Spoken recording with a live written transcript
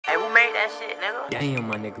make that shit, nigga. Damn,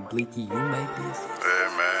 my nigga Bleaky, you make this? Yeah,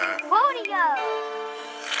 man. Rodeo.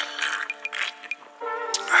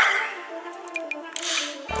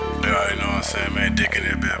 You already know what I'm saying, man. Dick in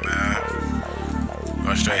that bit, man.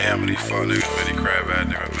 Gonna straight hammer these fuck niggas, man. These crab ass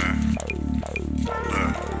niggas, man.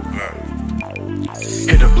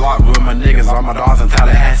 Hit the block with my niggas, all my dogs in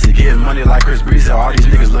Tallahassee. Getting money like Chris Breezy, all these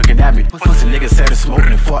niggas looking at me. Pussy niggas said it's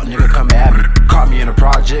smoking and fuck nigga coming at me. Caught me in the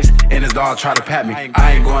projects, and his dog try to pat me.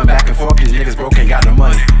 I ain't going back and forth, these niggas broke ain't got no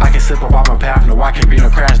money. I can slip up off my path, no I can't be no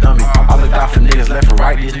crash dummy. I looked out for niggas left and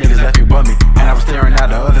right, these niggas left me bummy. And I was staring at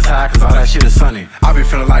the other side, cause all that shit is sunny. I be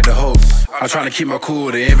feeling like the host, I'm trying to keep my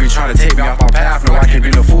cool. The envy trying to take me off my path, no I can't be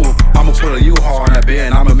no fool. I'ma put a U-Haul on that bed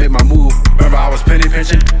and I'ma make my move. Remember I was penny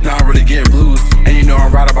pinching, now I'm really getting blues. And you know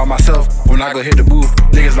I'm right about myself when I go hit the booth.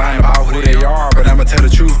 Niggas lying about who they are, but I'ma tell the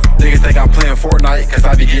truth. Niggas think I'm playing Fortnite, cause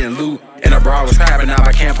I be getting loot. And the bra was crabbing out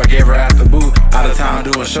my camp, I gave her ass the boot. Out of town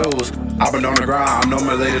doing shows, I been on the grind. I know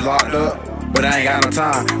my lady locked up, but I ain't got no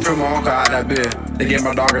time. Free my uncle out that bit, they gave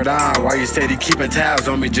my dog a dime. While you steady keeping tabs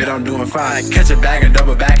on me, Jit, I'm doing fine. Catch a bag and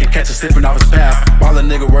double back and catch a slipping off his path. While a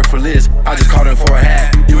nigga work for Liz, I just called him for a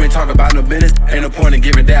hat. You ain't talking about no business, ain't no point in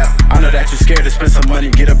giving that. I know that you scared to spend some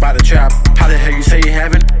money, get up out the trap. How the hell you say you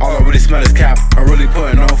haven't? All I really smell is cap. I'm really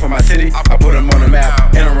putting on for my city, I put them on the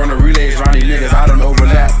map. And I'm running relays around these niggas, I don't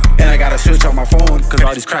overlap. And I gotta switch on my phone, cause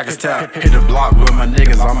all these crackers tap. Hit the block with my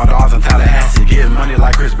niggas, all my dogs in Tallahassee. Getting money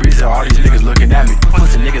like Chris Breezy, all these niggas looking at me.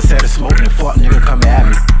 Pussy niggas said it's smoking and fuck nigga coming at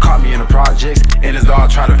me. Caught me in the projects, and his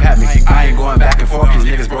dog try to pat me. I ain't going back and forth, these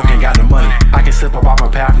niggas broke ain't got no money. I can slip up off my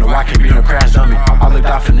path, no I can't be no crash dummy. I looked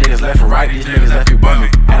out for niggas left and right, these niggas left me bummy.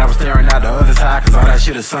 And I was staring at the other side, cause all that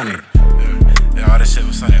shit is sunny.